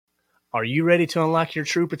Are you ready to unlock your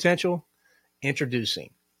true potential? Introducing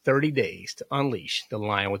 30 Days to Unleash the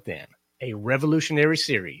Lion Within, a revolutionary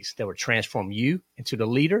series that will transform you into the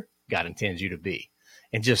leader God intends you to be.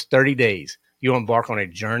 In just 30 days, you'll embark on a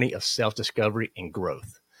journey of self-discovery and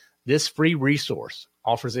growth. This free resource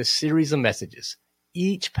offers a series of messages,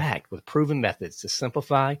 each packed with proven methods to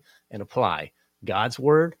simplify and apply God's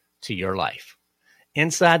Word to your life.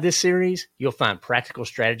 Inside this series, you'll find practical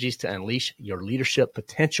strategies to unleash your leadership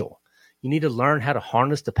potential. You need to learn how to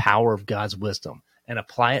harness the power of God's wisdom and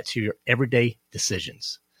apply it to your everyday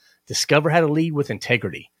decisions. Discover how to lead with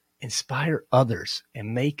integrity, inspire others,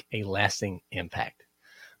 and make a lasting impact.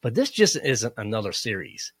 But this just isn't another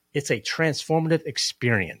series. It's a transformative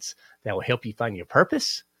experience that will help you find your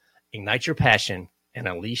purpose, ignite your passion, and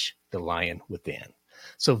unleash the lion within.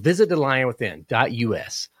 So visit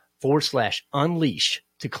thelionwithin.us/unleash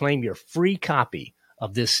to claim your free copy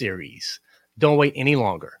of this series. Don't wait any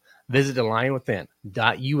longer. Visit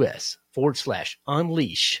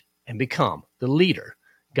thelionwithin.us/unleash and become the leader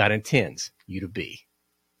God intends you to be.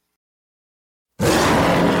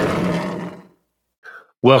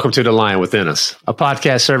 Welcome to The Lion Within Us, a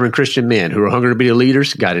podcast serving Christian men who are hungry to be the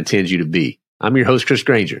leaders God intends you to be. I'm your host, Chris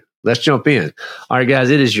Granger. Let's jump in. All right, guys,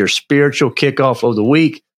 it is your spiritual kickoff of the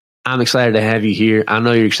week. I'm excited to have you here. I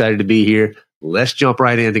know you're excited to be here. Let's jump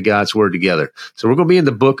right into God's Word together. So we're going to be in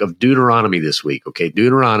the book of Deuteronomy this week, okay?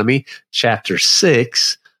 Deuteronomy chapter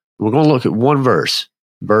 6. We're going to look at one verse,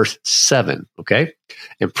 verse 7, okay?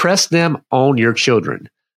 Impress them on your children.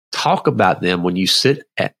 Talk about them when you sit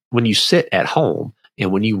at home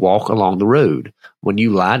and when you walk along the road, when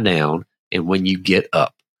you lie down and when you get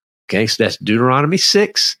up. Okay, so that's Deuteronomy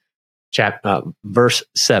 6, verse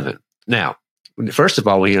 7. Now, first of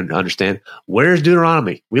all, we need to understand, where's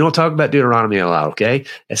Deuteronomy? We don't talk about Deuteronomy a lot, okay?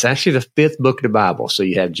 It's actually the fifth book of the Bible. So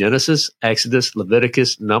you have Genesis, Exodus,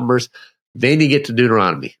 Leviticus, Numbers, then you get to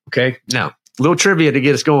Deuteronomy, okay? Now, a little trivia to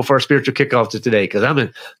get us going for our spiritual kickoff to today, because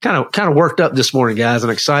I'm kind of worked up this morning, guys. I'm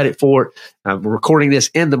excited for it. I'm recording this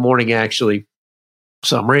in the morning, actually,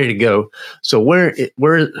 so I'm ready to go. So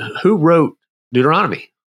who wrote Deuteronomy?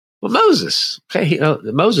 Well, Moses. Okay,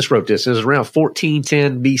 Moses wrote this. It was around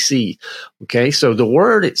 1410 BC. Okay, so the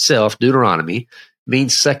word itself, Deuteronomy,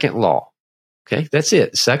 means second law. Okay, that's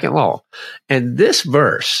it, second law. And this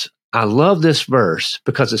verse, I love this verse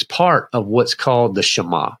because it's part of what's called the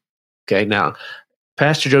Shema. Okay, now,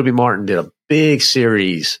 Pastor Joby Martin did a big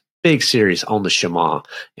series on the Shema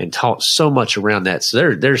and taught so much around that.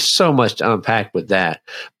 So there's so much to unpack with that.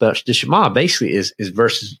 But the Shema basically is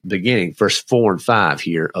verses beginning, verse 4 and 5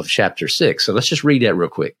 here of chapter 6. So let's just read that real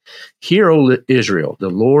quick. Hear, O Israel,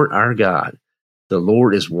 the Lord our God, the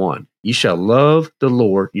Lord is one. You shall love the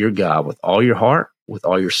Lord your God with all your heart, with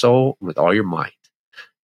all your soul, and with all your might.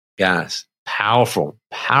 Guys, powerful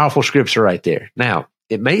scripture right there. Now,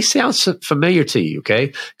 it may sound familiar to you,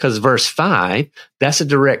 okay? Because verse 5, that's a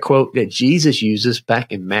direct quote that Jesus uses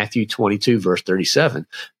back in Matthew 22, verse 37.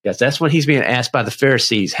 Because that's when he's being asked by the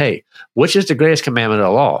Pharisees, hey, which is the greatest commandment of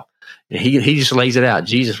the law? And he just lays it out.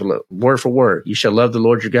 Jesus, word for word, you shall love the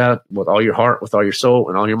Lord your God with all your heart, with all your soul,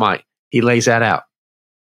 and all your might. He lays that out.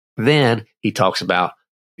 Then he talks about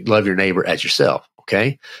love your neighbor as yourself,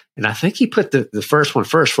 okay? And I think he put the first one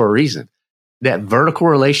first for a reason. That vertical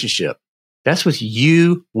relationship. That's with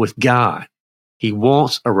you, with God. He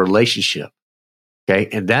wants a relationship. Okay.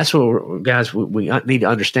 And that's what, guys, we need to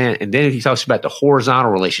understand. And then he talks about the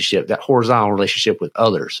horizontal relationship, that horizontal relationship with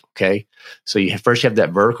others. Okay. So you first have that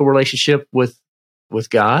vertical relationship with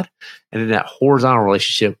God, and then that horizontal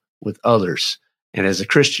relationship with others. And as a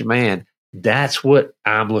Christian man, that's what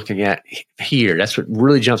I'm looking at here. That's what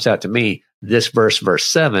really jumps out to me. This verse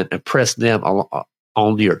 7, impress them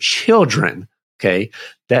on your children. Okay,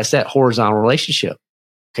 that's that horizontal relationship.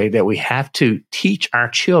 Okay, that we have to teach our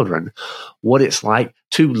children what it's like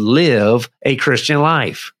to live a Christian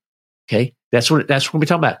life. Okay, that's what we're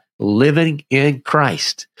talking about, living in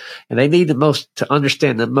Christ. And they need to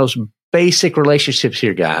understand the most basic relationships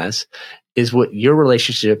here, guys, is what your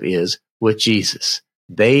relationship is with Jesus.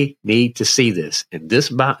 They need to see this. And this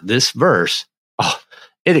verse,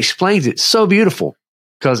 it explains it so beautiful,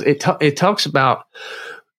 because it talks about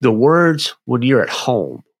the words when you're at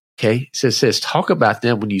home, okay? So it says, talk about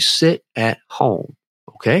them when you sit at home,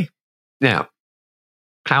 okay? Now,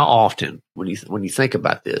 how often, when you think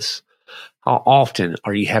about this, how often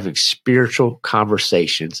are you having spiritual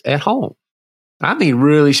conversations at home? I mean,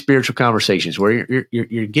 really spiritual conversations where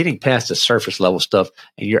you're getting past the surface level stuff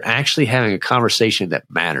and you're actually having a conversation that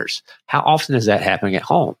matters. How often is that happening at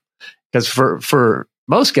home? Because for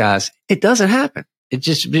most guys, it doesn't happen. It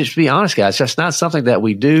just be honest, guys. That's not something that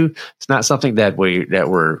we do. It's not something that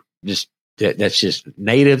we're that's just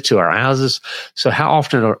native to our houses. So how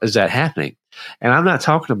often is that happening? And I'm not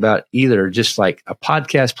talking about either just like a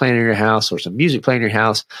podcast playing in your house or some music playing in your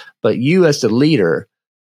house, but you as the leader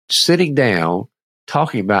sitting down,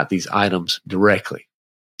 talking about these items directly.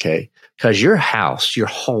 Okay. Because your house, your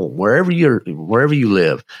home, wherever you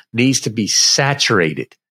live needs to be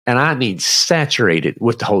saturated. And I mean saturated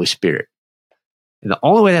with the Holy Spirit. And the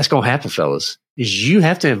only way that's going to happen, fellas, is you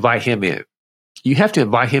have to invite him in. You have to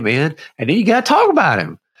invite him in, and then you got to talk about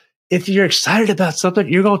him. If you're excited about something,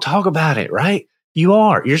 you're going to talk about it, right? You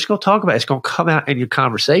are. You're just going to talk about it. It's going to come out in your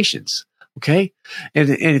conversations, okay? And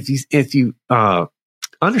if you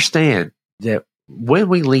understand that when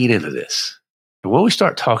we lean into this, and when we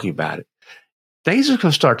start talking about it, things are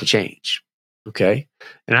going to start to change, okay?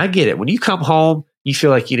 And I get it. When you come home, you feel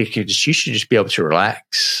like you should just be able to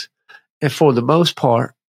relax. And for the most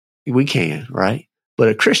part, we can, right? But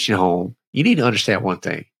a Christian home, you need to understand one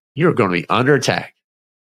thing. You're going to be under attack.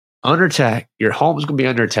 Under attack. Your home is going to be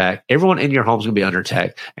under attack. Everyone in your home is going to be under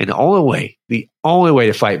attack. And the only way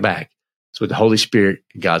to fight back is with the Holy Spirit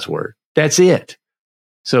and God's word. That's it.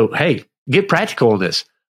 So, hey, get practical on this.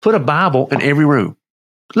 Put a Bible in every room.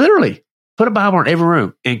 Literally, put a Bible in every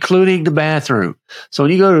room, including the bathroom. So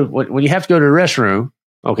when you have to go to the restroom,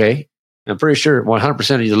 okay, I'm pretty sure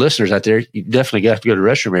 100% of your listeners out there, you definitely have to go to the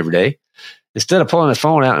restroom every day. Instead of pulling the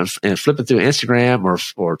phone out and flipping through Instagram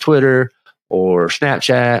or Twitter or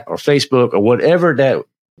Snapchat or Facebook or whatever that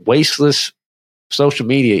wasteless social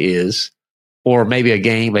media is, or maybe a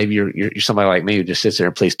game, maybe you're somebody like me who just sits there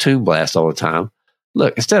and plays Toon Blast all the time.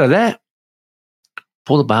 Look, instead of that,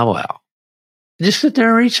 pull the Bible out. Just sit there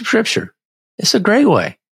and read some scripture. It's a great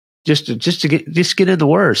way just to get in the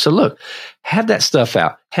word. So look, have that stuff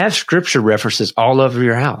out. Have scripture references all over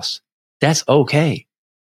your house. That's okay.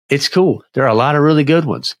 It's cool. There are a lot of really good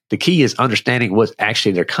ones. The key is understanding what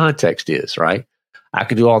actually their context is, right? I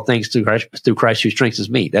can do all things through Christ who strengthens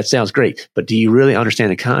me. That sounds great. But do you really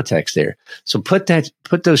understand the context there? So put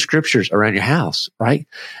those scriptures around your house, right?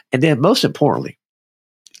 And then most importantly,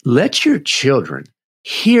 let your children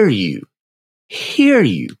hear you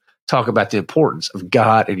talk about the importance of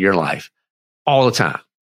God in your life all the time.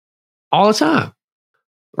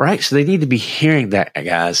 Right? So they need to be hearing that,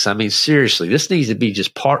 guys. I mean, seriously, this needs to be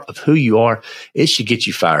just part of who you are. It should get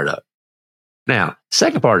you fired up. Now,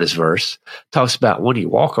 second part of this verse talks about when you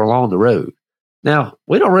walk along the road. Now,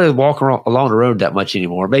 we don't really walk along the road that much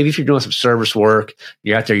anymore. Maybe if you're doing some service work,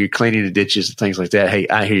 you're out there, you're cleaning the ditches and things like that. Hey,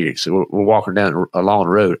 I hear you. So we're walking along the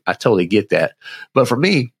road. I totally get that. But for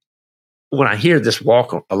me, when I hear this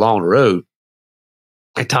walk along the road,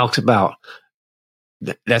 it talks about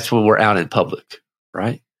that's when we're out in public.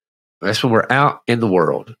 Right? That's when we're out in the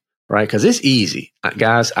world, right? Because it's easy.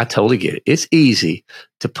 Guys, I totally get it. It's easy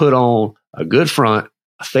to put on a good front,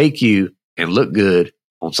 a fake you, and look good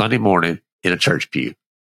on Sunday morning in a church pew.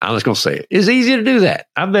 I'm just going to say it. It's easy to do that.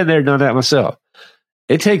 I've been there, done that myself.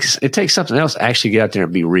 It takes something else to actually get out there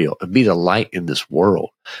and be real and be the light in this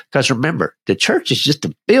world. Because remember, the church is just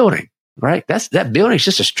a building, right? That building is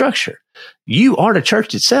just a structure. You are the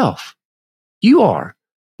church itself. You are.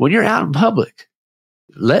 When you're out in public,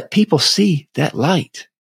 let people see that light.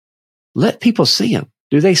 Let people see them.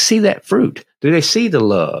 Do they see that fruit? Do they see the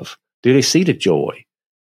love? Do they see the joy,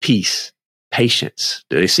 peace, patience?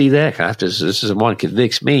 Do they see that? This is the one that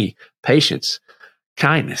convicts me. Patience,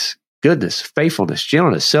 kindness, goodness, faithfulness,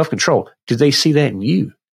 gentleness, self-control. Do they see that in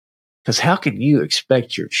you? Because how can you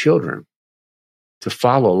expect your children to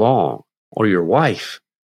follow along, or your wife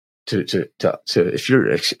to if you're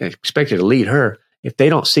expected to lead her, if they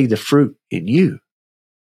don't see the fruit in you?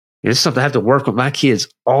 It's something I have to work with my kids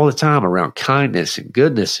all the time around kindness and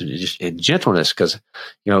goodness and gentleness. Because,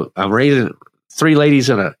 I'm raising 3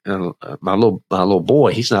 ladies and my little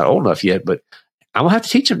boy. He's not old enough yet, but I'm gonna have to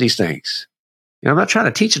teach him these things. I'm not trying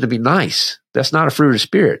to teach him to be nice. That's not a fruit of the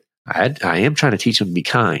Spirit. I am trying to teach him to be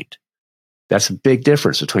kind. That's a big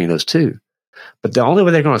difference between those two. But the only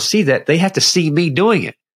way they're going to see that, they have to see me doing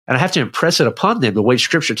it, and I have to impress it upon them the way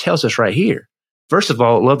Scripture tells us right here. First of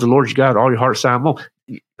all, love the Lord your God with all your heart,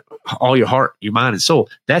 all your heart, your mind, and soul.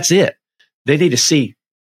 That's it. They need to see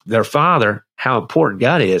their Father, how important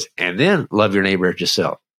God is, and then love your neighbor as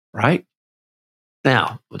yourself, right?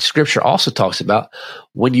 Now, Scripture also talks about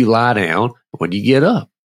when you lie down, when you get up,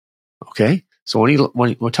 okay? So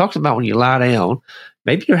when we're talking about when you lie down,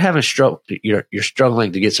 maybe you're having you're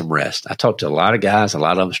struggling to get some rest. I talk to a lot of guys, a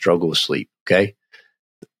lot of them struggle with sleep, okay?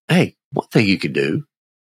 Hey, one thing you can do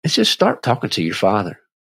is just start talking to your Father.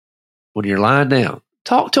 When you're lying down,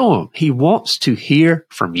 talk to him. He wants to hear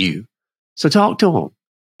from you. So talk to him.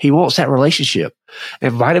 He wants that relationship.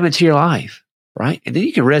 Invite him into your life. right? And then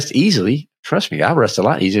you can rest easily. Trust me, I rest a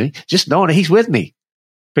lot easily just knowing that he's with me.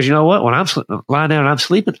 Because you know what? When I'm lying down and I'm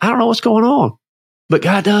sleeping, I don't know what's going on, but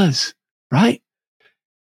God does, right?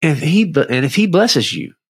 And if he blesses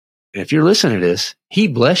you, and if you're listening to this, he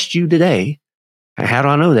blessed you today. And how do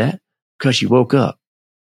I know that? Because you woke up,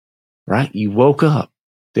 right? You woke up.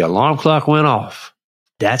 The alarm clock went off.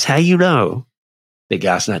 That's how you know that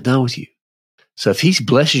God's not done with you. So if he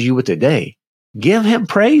blesses you with today, give him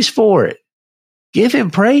praise for it. Give him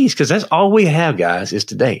praise, because that's all we have, guys, is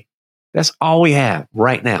today. That's all we have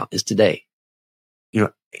right now is today. You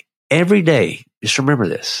know, every day, just remember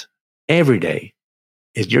this, every day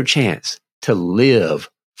is your chance to live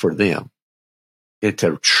for them and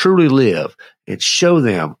to truly live and show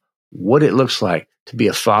them what it looks like to be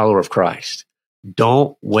a follower of Christ.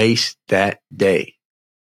 Don't waste that day.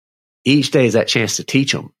 Each day is that chance to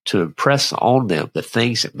teach them, to impress on them the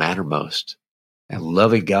things that matter most. And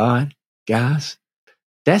loving God, guys,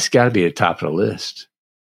 that's got to be at the top of the list.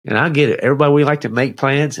 And I get it. Everybody, we like to make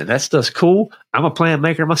plans, and that stuff's cool. I'm a plan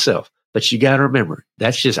maker myself. But you got to remember,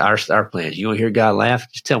 that's just our plans. You want to hear God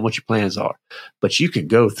laugh? Just tell them what your plans are. But you can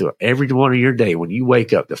go through every one of your day. When you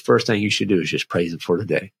wake up, the first thing you should do is just praise him for the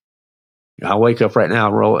day. You know, I wake up right now,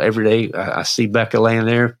 I roll every day. I see Becca laying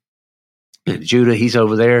there, and Judah, he's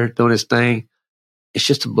over there doing his thing. It's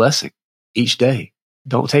just a blessing each day.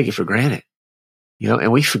 Don't take it for granted. You know,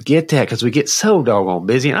 and we forget that because we get so doggone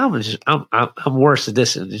busy. And I'm worse at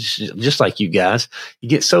this, just like you guys. You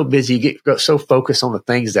get so busy, you get so focused on the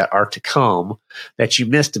things that are to come that you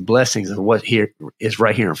miss the blessings of what here is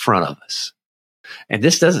right here in front of us. And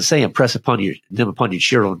this doesn't say impress upon them upon your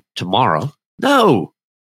children tomorrow. No,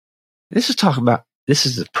 this is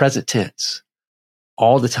the present tense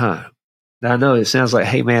all the time. Now I know it sounds like,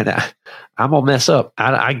 hey man, I'm gonna mess up.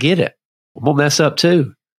 I get it. I'm gonna mess up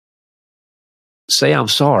too. Say I'm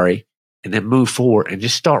sorry, and then move forward and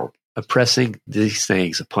just start impressing these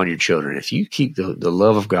things upon your children. If you keep the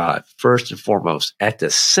love of God first and foremost at the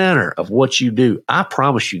center of what you do, I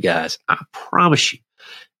promise you guys,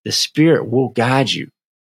 the Spirit will guide you.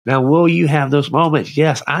 Now, will you have those moments?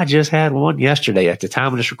 Yes, I just had one yesterday at the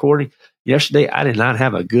time of this recording. Yesterday, I did not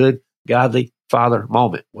have a good, godly father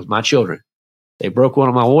moment with my children. They broke one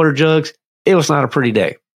of my water jugs. It was not a pretty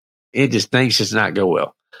day. Things just not go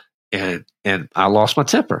well. And I lost my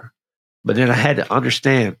temper. But then I had to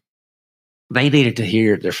understand they needed to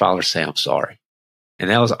hear their father say, I'm sorry. And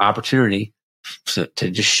that was an opportunity to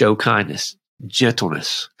just show kindness,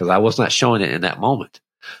 gentleness, because I was not showing it in that moment.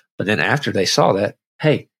 But then after they saw that,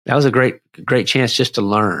 hey, that was a great chance just to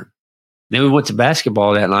learn. Then we went to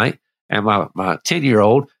basketball that night, and my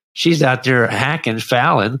 10-year-old, she's out there hacking,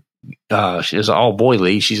 fouling. She was an all-boy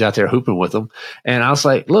league. She's out there hooping with them. And I was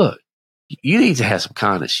like, look, you need to have some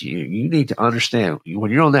kindness. You need to understand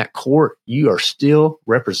when you're on that court, you are still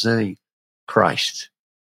representing Christ.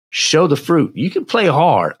 Show the fruit. You can play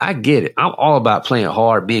hard. I get it. I'm all about playing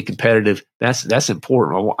hard, being competitive. That's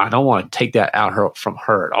important. I don't want to take that out from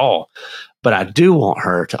her at all. But I do want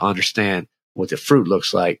her to understand what the fruit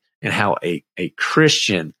looks like and how a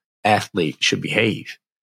Christian athlete should behave.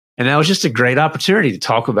 And that was just a great opportunity to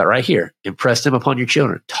talk about right here. Impress them upon your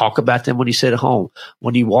children. Talk about them when you sit at home,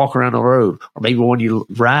 when you walk around the road, or maybe when you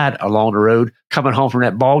ride along the road coming home from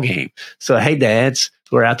that ball game. So, hey, dads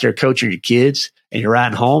who are out there coaching your kids and you're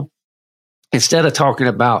riding home, instead of talking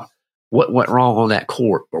about what went wrong on that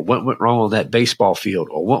court or what went wrong on that baseball field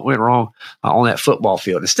or what went wrong on that football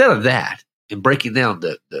field, instead of that and breaking down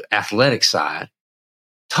the athletic side,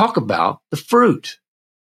 talk about the fruit.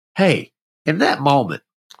 Hey, in that moment,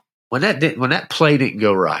 when that play didn't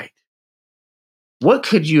go right, what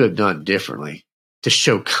could you have done differently to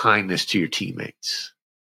show kindness to your teammates,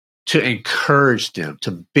 to encourage them,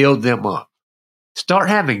 to build them up? Start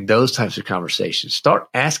having those types of conversations. Start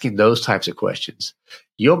asking those types of questions.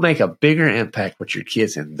 You'll make a bigger impact with your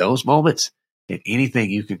kids in those moments than anything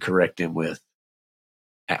you can correct them with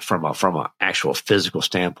from an actual physical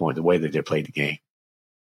standpoint, the way that they played the game.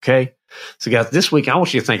 Okay? So guys, this week, I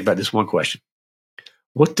want you to think about this one question.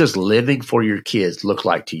 What does living for your kids look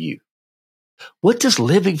like to you? What does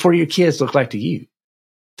living for your kids look like to you?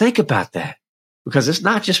 Think about that. Because it's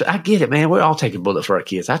not just, I get it, man. We're all taking bullet for our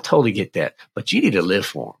kids. I totally get that. But you need to live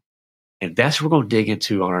for them. And that's what we're going to dig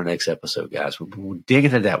into on our next episode, guys. We'll dig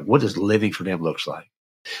into that. What does living for them looks like?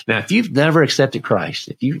 Now, if you've never accepted Christ,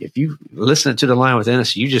 if you listen to the line within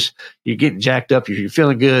us, you're getting jacked up, you're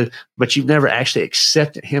feeling good, but you've never actually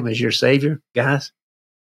accepted him as your Savior, guys,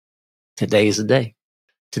 today is the day.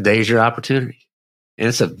 Today is your opportunity. And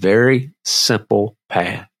it's a very simple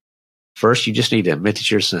path. First, you just need to admit that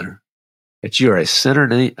you're a sinner, that you are a sinner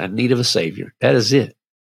in need of a Savior. That is it.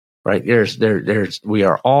 right? We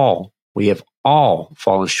have all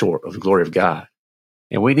fallen short of the glory of God,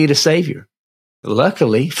 and we need a Savior.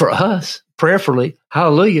 Luckily for us, prayerfully,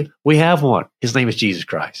 hallelujah, we have one. His name is Jesus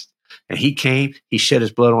Christ. And he came, he shed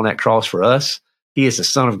his blood on that cross for us. He is the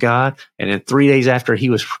Son of God. And then 3 days after he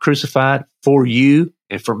was crucified for you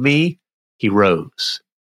and for me, he rose.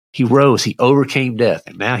 He rose. He overcame death.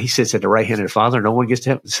 And now he sits at the right hand of the Father. No one gets to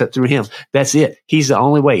heaven except through him. That's it. He's the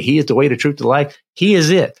only way. He is the way, the truth, the life. He is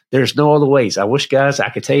it. There's no other ways. I wish, guys, I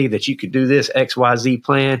could tell you that you could do this XYZ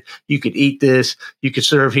plan. You could eat this. You could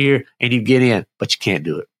serve here and you get in, but you can't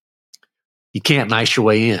do it. You can't nice your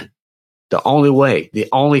way in. The only way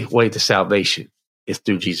to salvation is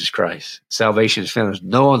through Jesus Christ. Salvation is found as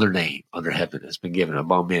no other name under heaven has been given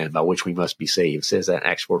among men by which we must be saved. It says that in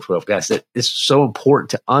Acts 4:12. Guys, it's so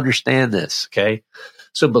important to understand this, okay?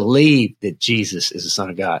 So believe that Jesus is the Son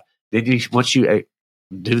of God. Once you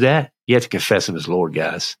do that, you have to confess him as Lord,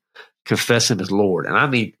 guys. Confess him as Lord. And I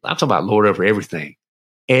mean, I'm talking about Lord over everything.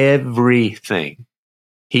 Everything.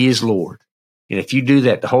 He is Lord. And if you do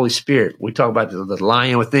that, the Holy Spirit, we talk about the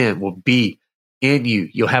lion within, will be in you.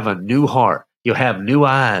 You'll have a new heart. You'll have new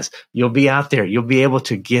eyes. You'll be out there. You'll be able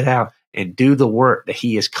to get out and do the work that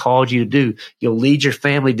he has called you to do. You'll lead your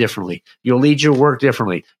family differently. You'll lead your work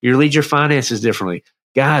differently. You'll lead your finances differently.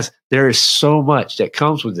 Guys, there is so much that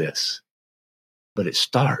comes with this. But it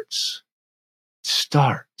starts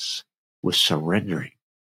with surrendering.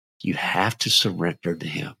 You have to surrender to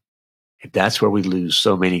him. And that's where we lose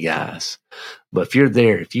so many guys. But if you're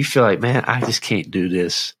there, if you feel like, man, I just can't do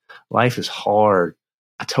this. Life is hard.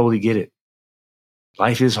 I totally get it.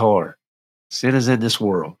 Life is hard. Sin is in this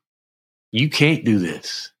world. You can't do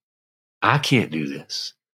this. I can't do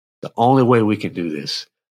this. The only way we can do this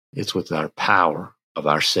is with our power of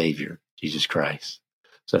our Savior, Jesus Christ.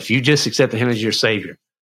 So if you just accepted him as your Savior,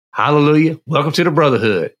 hallelujah, welcome to the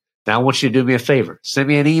brotherhood. Now I want you to do me a favor. Send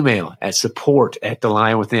me an email at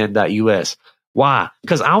support@thelionwithin.us. Why?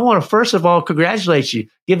 Because I want to, first of all, congratulate you,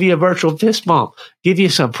 give you a virtual fist bump, give you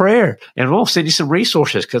some prayer, and we'll send you some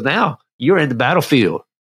resources because now you're in the battlefield.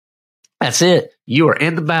 That's it. You are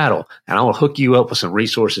in the battle, and I will hook you up with some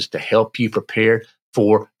resources to help you prepare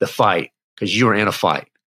for the fight because you're in a fight,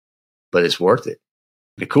 but it's worth it.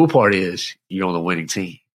 The cool part is you're on the winning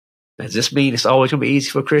team. Does this mean it's always going to be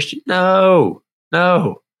easy for a Christian? No.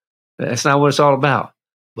 That's not what it's all about.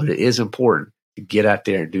 But it is important to get out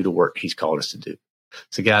there and do the work he's called us to do.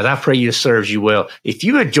 So, guys, I pray this serves you well. If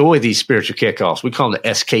you enjoy these spiritual kickoffs, we call them the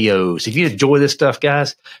SKOs. If you enjoy this stuff,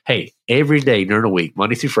 guys, hey, every day during the week,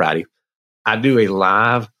 Monday through Friday, I do a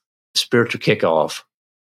live spiritual kickoff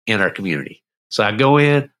in our community. So I go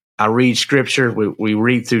in, I read scripture, we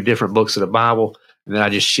read through different books of the Bible, and then I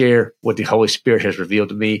just share what the Holy Spirit has revealed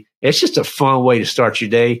to me. It's just a fun way to start your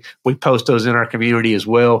day. We post those in our community as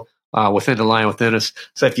well, within the Lion Within Us.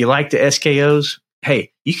 So if you like the SKOs,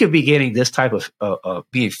 hey, you could be getting this type of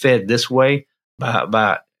being fed this way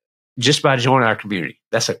by joining our community.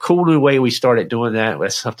 That's a cool new way we started doing that.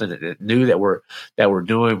 That's something new that we're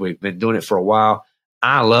doing. We've been doing it for a while.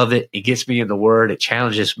 I love it. It gets me in the Word. It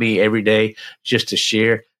challenges me every day just to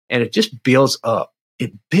share, and it just builds up.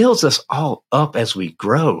 It builds us all up as we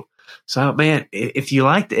grow. So, man, if you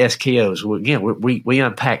like the SKOs, we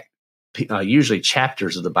unpack usually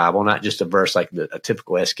chapters of the Bible, not just a verse like a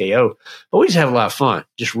typical SKO, but we just have a lot of fun.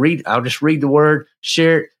 I'll just read the word,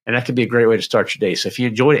 share it, and that could be a great way to start your day. So if you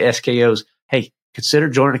enjoy the SKOs, hey, consider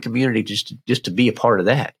joining a community just to be a part of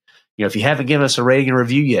that. You know, if you haven't given us a rating and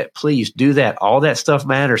review yet, please do that. All that stuff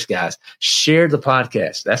matters, guys. Share the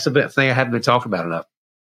podcast. That's the big thing I haven't been talking about enough.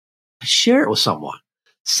 Share it with someone.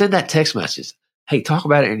 Send that text message. Hey, talk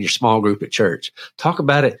about it in your small group at church. Talk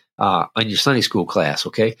about it in your Sunday school class,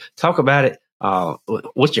 okay? Talk about it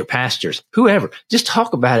with your pastors, whoever. Just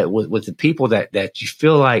talk about it with the people that you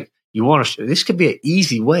feel like you want to. This could be an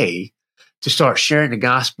easy way to start sharing the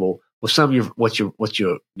gospel with some of your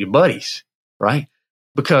buddies, right?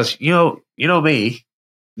 Because you know me,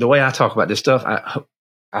 the way I talk about this stuff,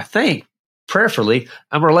 I think prayerfully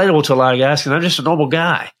I'm relatable to a lot of guys because I'm just a normal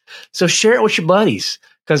guy. So share it with your buddies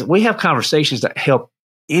because we have conversations that help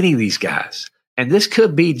any of these guys. And this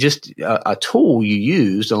could be just a tool you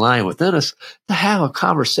use, the Lion Within Us, to have a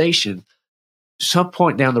conversation some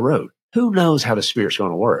point down the road. Who knows how the Spirit's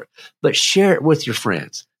going to work? But share it with your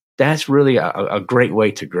friends. That's really a great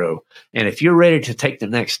way to grow. And if you're ready to take the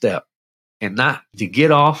next step and not to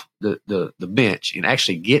get off the bench and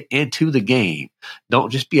actually get into the game,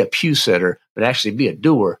 don't just be a pew setter, but actually be a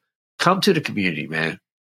doer, come to the community, man.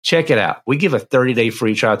 Check it out. We give a 30-day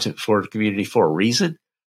free trial for the community for a reason,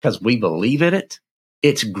 because we believe in it.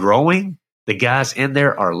 It's growing. The guys in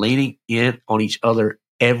there are leaning in on each other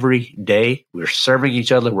every day. We're serving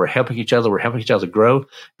each other. We're helping each other. We're helping each other grow.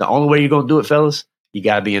 The only way you're going to do it, fellas, you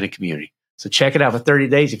got to be in a community. So check it out for 30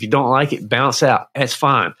 days. If you don't like it, bounce out. That's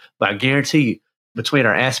fine. But I guarantee you, between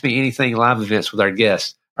our Ask Me Anything live events with our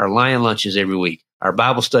guests, our Lion Lunches every week, our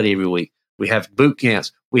Bible study every week, we have boot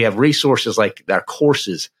camps, we have resources like our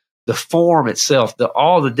courses, the forum itself,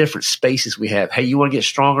 all the different spaces we have. Hey, you want to get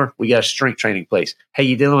stronger? We got a strength training place. Hey,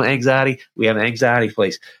 you dealing with anxiety? We have an anxiety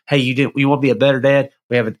place. Hey, you want to be a better dad?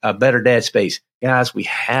 We have a better dad space. Guys, we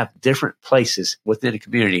have different places within the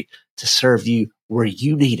community to serve you where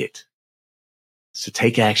you need it. So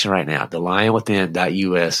take action right now.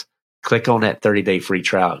 TheLionWithin.us. Click on that 30-day free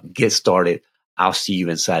trial. Get started. I'll see you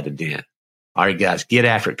inside the den. All right, guys, get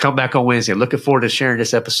after it. Come back on Wednesday. Looking forward to sharing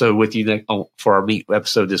this episode with you for our meet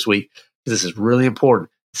episode this week. This is really important.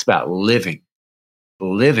 It's about living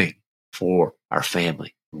for our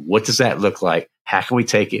family. What does that look like? How can we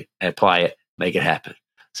take it and apply it, make it happen?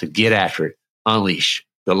 So get after it. Unleash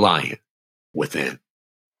the lion within.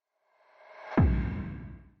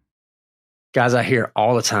 Guys, I hear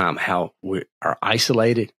all the time how we are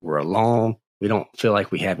isolated, we're alone, we don't feel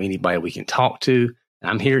like we have anybody we can talk to.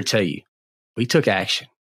 And I'm here to tell you, we took action.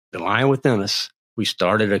 The Lion Within Us, we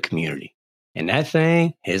started a community. And that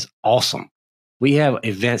thing is awesome. We have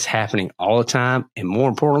events happening all the time. And more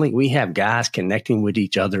importantly, we have guys connecting with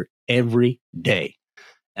each other every day.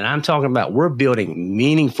 And I'm talking about we're building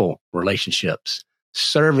meaningful relationships,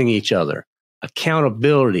 serving each other,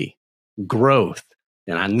 accountability, growth.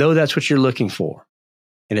 And I know that's what you're looking for.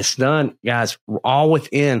 And it's done, guys, all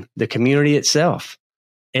within the community itself.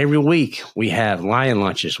 Every week we have Lion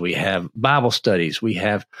Lunches, we have Bible studies, we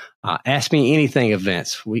have Ask Me Anything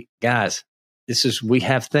events. We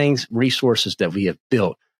have things, resources that we have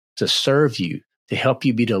built to serve you, to help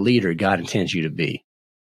you be the leader God intends you to be.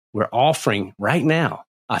 We're offering right now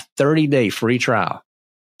a 30-day free trial.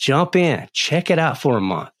 Jump in, check it out for a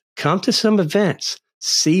month. Come to some events,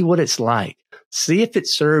 see what it's like. See if it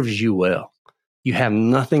serves you well. You have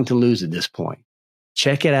nothing to lose at this point.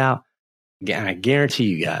 Check it out. And I guarantee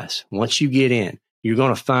you guys, once you get in, you're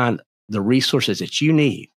going to find the resources that you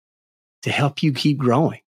need to help you keep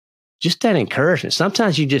growing. Just that encouragement.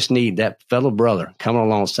 Sometimes you just need that fellow brother coming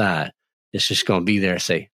alongside that's just going to be there and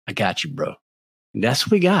say, I got you, bro. And that's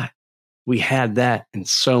what we got. We have that and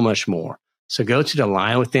so much more. So go to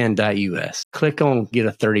thelionwithin.us, click on get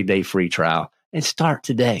a 30-day free trial and start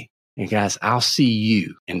today. And guys, I'll see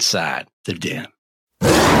you inside the den.